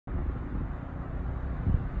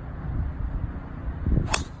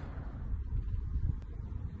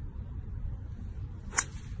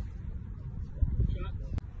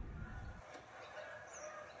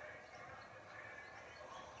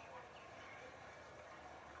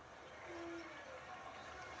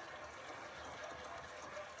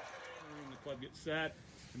club gets set,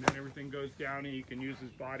 and then everything goes down, and you can use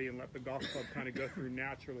his body and let the golf club kind of go through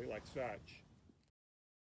naturally like such.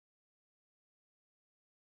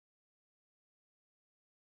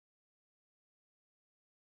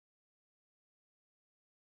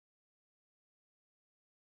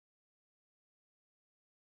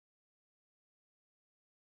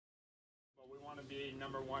 But we want to be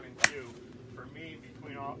number 1 and 2. For me,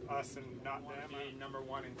 between us and not them, be number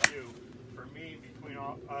 1 and 2. For me, between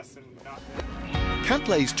us and not them.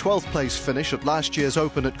 Cantlay's 12th place finish at last year's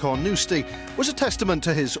Open at Carnoustie was a testament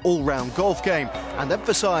to his all-round golf game and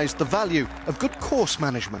emphasised the value of good course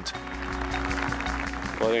management.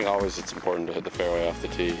 Well, I think always it's important to hit the fairway off the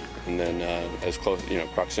tee, and then as close,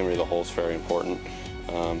 proximity to the hole is very important.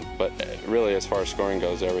 But really, as far as scoring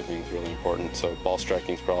goes, everything's really important. So ball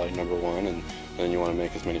striking is probably number 1, and then you want to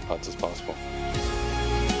make as many putts as possible.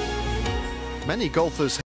 Many golfers